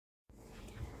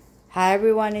Hi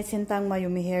everyone, it's Sintang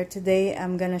Mayumi here. Today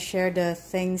I'm gonna share the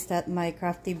things that my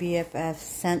crafty BFF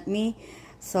sent me.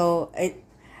 So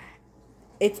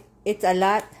it's a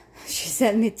lot. She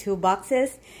sent me 2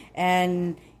 boxes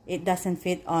and it doesn't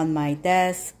fit on my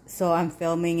desk, so I'm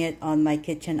filming it on my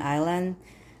kitchen island.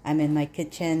 I'm in my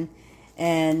kitchen,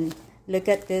 and look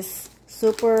at this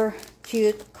super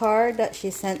cute card that she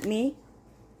sent me.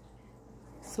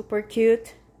 Super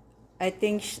cute. I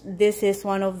think this is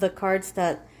one of the cards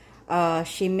that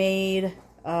she made.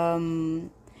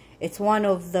 It's one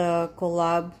of the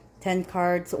collab 10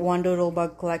 cards One Doodle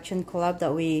Bug collection collab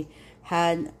that we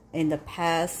had in the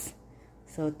past.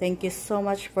 So thank you so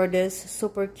much for this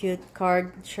super cute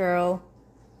card, Cherryl.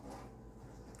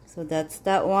 So that's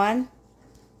that one.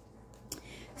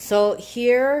 So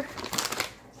here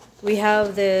we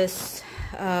have this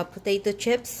potato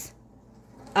chips,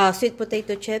 sweet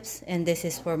potato chips, and this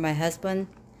is for my husband.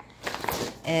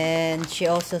 And she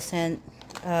also sent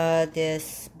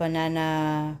this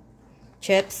banana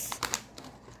chips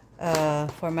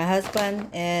for my husband,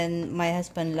 and my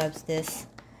husband loves this.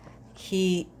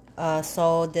 He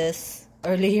saw this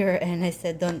earlier and I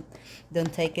said don't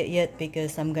take it yet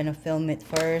because I'm gonna film it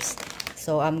first,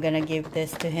 so I'm gonna give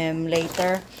this to him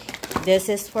later. This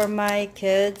is for my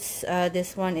kids.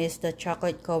 This one is the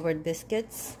chocolate covered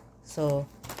biscuits, so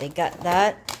they got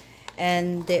that.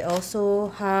 And they also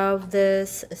have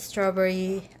this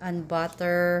strawberry and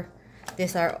butter.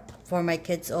 These are for my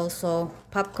kids also.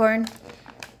 Popcorn.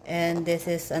 And this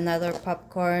is another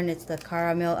popcorn. It's the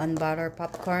caramel and butter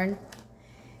popcorn.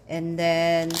 And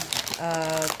then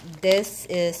this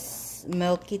is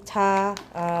Milkita.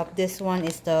 This one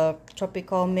is the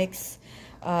tropical mix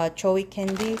chewy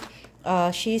candy.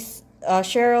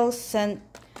 Cherryl sent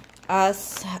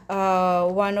us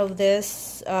one of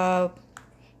this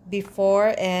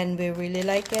before, and we really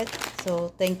like it,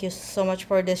 so thank you so much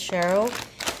for this, Cherryl.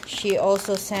 She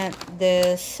also sent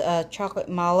this chocolate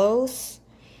mallows.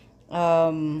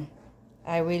 I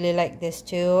really like this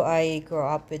too. I grew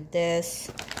up with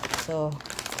this, so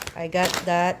I got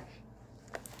that.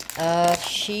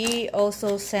 She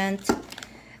also sent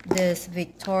this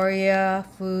Victoria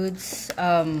Foods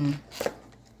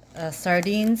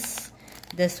sardines.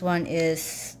 This one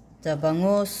is the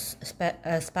bangus,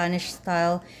 Spanish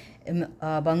style.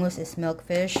 Bangus is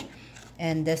milkfish,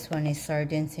 and this one is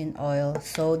sardines in oil.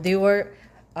 So they were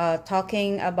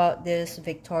talking about this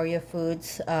Victoria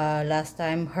Foods last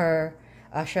time,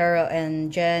 Cherryl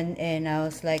and Jen, and I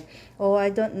was like, oh, I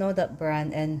don't know that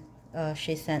brand, and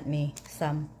she sent me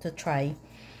some to try.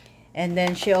 And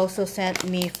then she also sent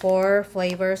me 4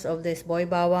 flavors of this boy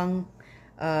bawang.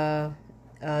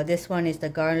 This one is the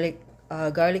garlic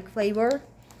flavor,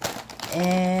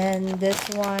 and this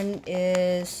one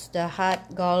is the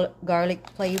hot garlic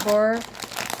flavor.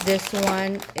 This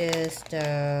one is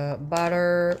the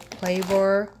butter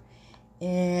flavor,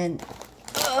 and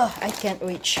I can't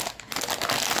reach.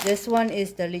 This one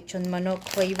is the lechon manok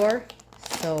flavor.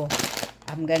 So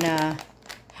I'm gonna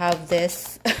have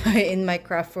this in my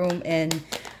craft room and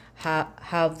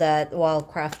have that while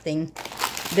crafting.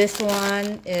 This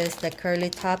one is the curly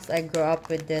tops. I grew up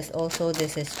with this also.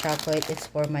 This is chocolate. It's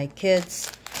for my kids.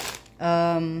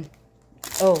 Oh,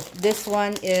 this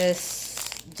one is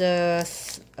the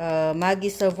Maggi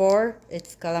Savor.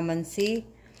 It's calamansi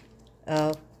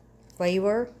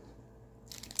flavor.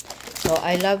 So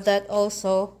I love that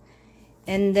also.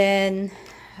 And then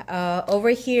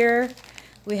over here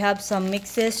we have some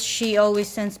mixes. She always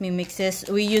sends me mixes.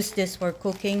 We use this for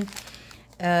cooking.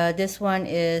 This one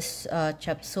is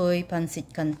chop suey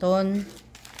pancit canton.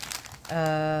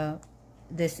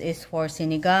 This is for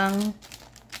sinigang.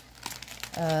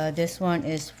 This one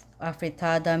is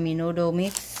afritada menudo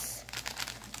mix.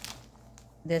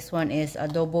 This one is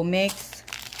adobo mix,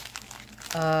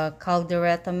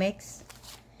 caldereta mix.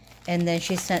 And then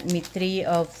she sent me 3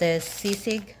 of this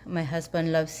sisig. My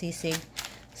husband loves sisig,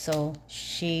 so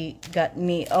she got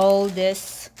me all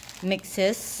this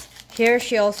mixes. Here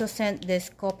she also sent this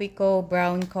Kopiko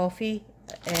brown coffee,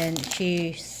 and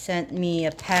she sent me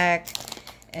a pack,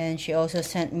 and she also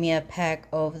sent me a pack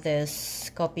of this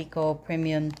Kopiko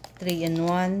premium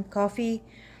 3-in-1 coffee.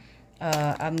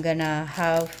 I'm gonna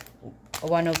have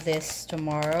one of this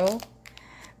tomorrow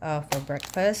for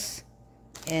breakfast.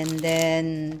 And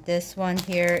then this one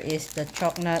here is the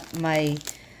chocolate. My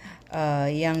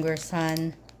younger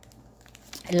son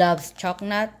loves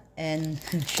chocolate, and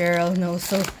Cherryl knows,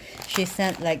 so she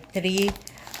sent like 3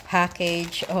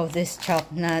 package of this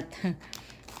chocolate.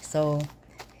 So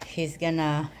he's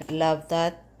gonna love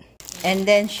that. And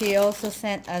then she also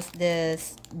sent us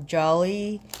this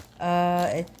Jolly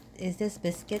is this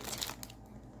biscuit?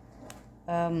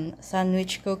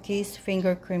 sandwich cookies,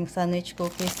 finger cream sandwich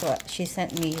cookies. So she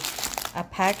sent me a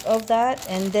pack of that.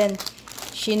 And then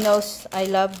she knows I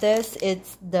love this.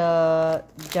 It's the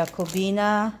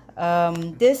Jacobina.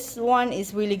 This one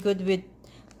is really good with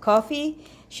coffee.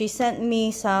 She sent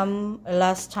me some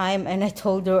last time and I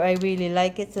told her I really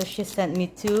like it, so she sent me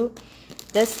 2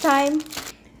 this time.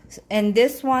 And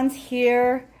this one's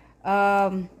here,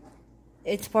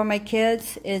 it's for my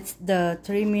kids. It's the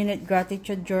 3-minute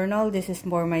gratitude journal. This is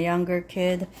for my younger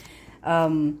kid.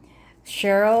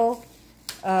 Cherryl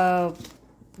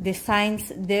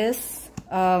designs this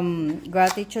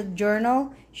gratitude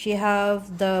journal. She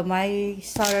have the My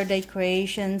Saturday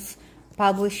Creations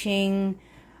publishing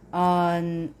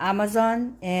on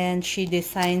Amazon, and she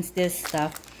designs this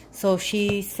stuff. So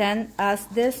she sent us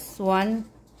this one,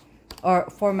 or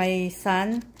for my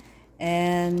son,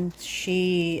 and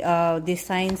she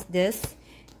designs this,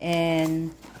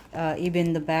 and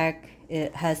even the back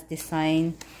it has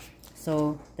design.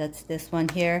 So that's this one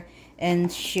here.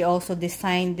 And she also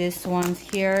designed this one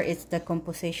here. It's the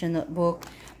composition notebook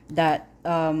that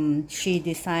she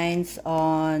designs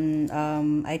on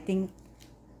I think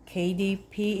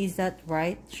KDP, is that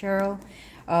right, Cherryl?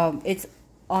 It's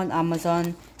on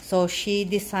Amazon. So she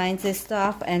designs this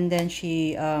stuff and then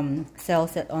she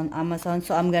sells it on Amazon.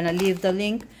 So I'm gonna leave the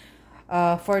link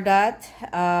for that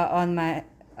on my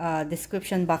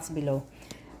description box below.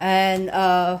 And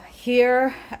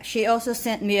here she also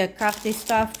sent me a crafty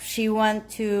stuff. She went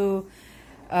to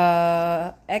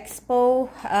Expo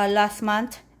last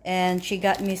month and she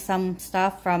got me some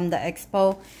stuff from the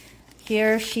Expo.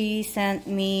 Here she sent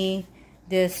me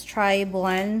this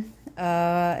tri-blend,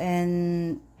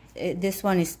 and this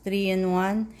one is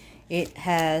 3-in-1. It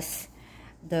has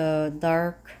the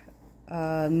dark,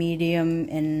 medium,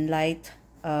 and light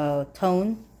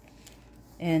tone,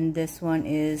 and this one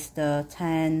is the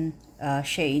tan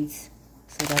shades.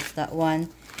 So that's that one.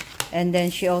 And then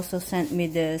she also sent me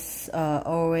this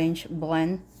orange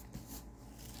blend.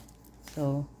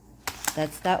 So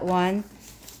that's that one.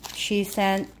 She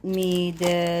sent me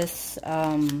this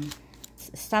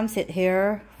stamp set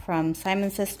here from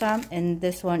Simon Says Stamp, and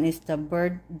this one is the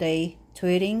birthday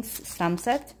tweetings stamp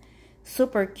set.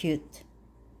 Super cute.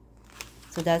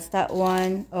 So that's that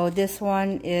one. Oh, this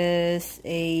one is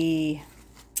a,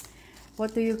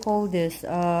 what do you call this?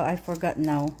 I forgot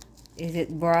now. Is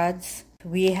it brads?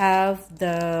 We have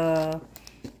the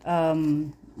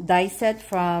die set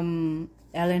from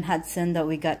Ellen Hudson that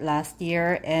we got last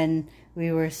year, and we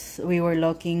were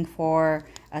looking for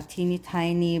a teeny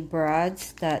tiny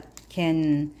brads that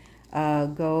can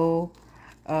go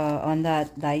on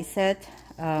that die set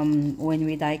when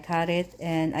we die cut it.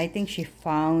 And I think she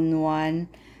found one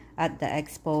at the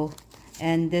Expo.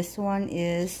 And this one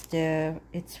is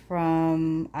it's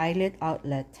from Eyelet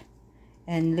Outlet.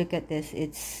 And look at this,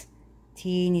 it's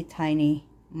teeny tiny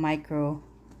micro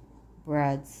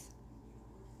brads.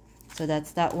 So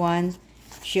that's that one.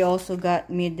 She also got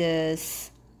me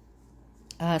this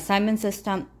Simon Says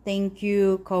Stamp Thank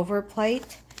You cover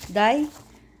plate die.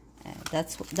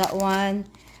 That's that one.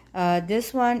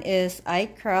 This one is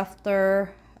iCrafter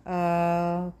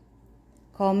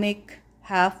comic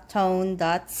half-tone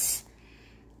dots,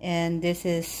 and this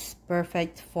is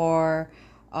perfect for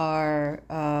our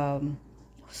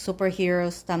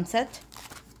superhero stamp set.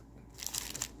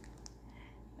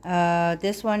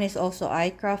 This one is also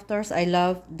iCrafters. I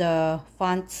love the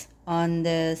fonts on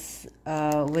this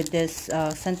with this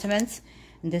sentiments.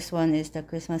 And this one is the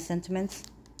Christmas sentiments.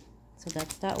 So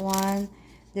that's that one.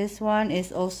 This one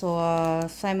is also a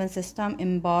Simon Says Stamp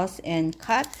emboss and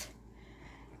cut,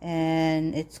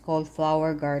 and it's called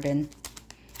Flower Garden.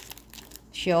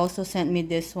 She also sent me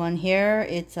this one here.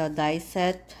 It's a die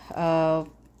set.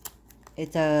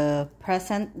 It's a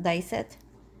present die set.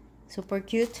 Super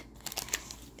cute.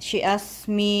 She asked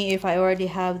me if I already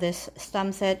have this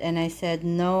stamp set, and I said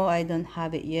no, I don't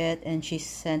have it yet. And she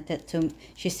sent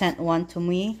one to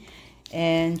me,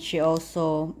 and she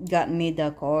also got me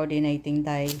the coordinating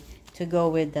die to go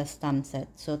with the stamp set.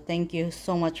 So thank you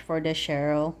so much for the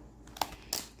Cherryl.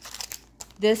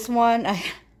 This one,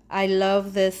 I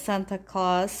love this Santa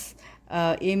Claus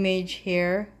image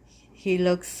here. He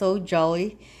looks so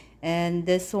jolly. And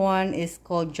this one is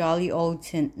called Jolly Old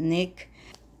Saint Nick.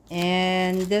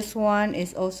 And this one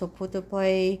is also put to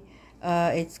play.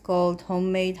 It's called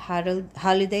Homemade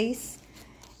Holidays,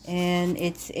 and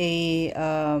it's a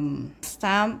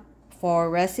stamp for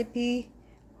recipes,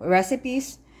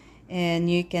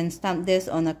 and you can stamp this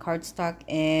on a cardstock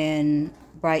and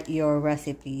write your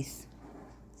recipes.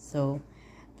 So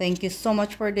thank you so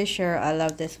much for this share. I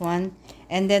love this one.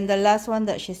 And then the last one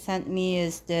that she sent me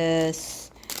is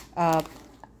this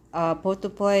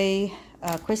Potopoy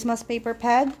Christmas paper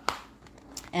pad.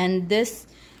 And this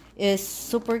is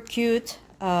super cute.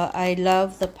 I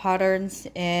love the patterns,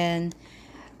 and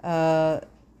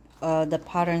the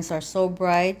patterns are so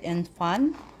bright and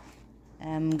fun.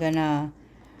 I'm gonna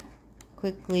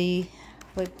quickly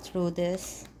flip through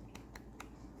this.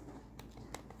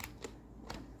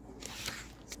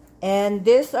 And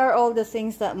these are all the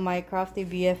things that my crafty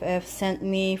BFF sent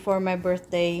me for my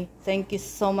birthday. Thank you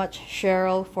so much,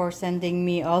 Cheryl, for sending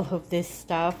me all of this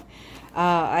stuff.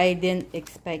 I didn't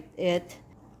expect it.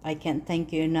 I can't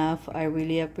thank you enough. I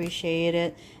really appreciate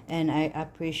it, and I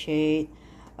appreciate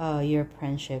your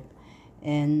friendship.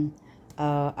 And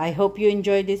I hope you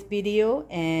enjoyed this video,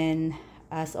 and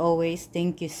as always,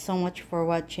 thank you so much for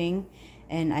watching,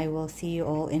 and I will see you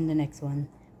all in the next one.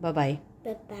 Bye bye.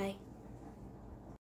 Bye bye.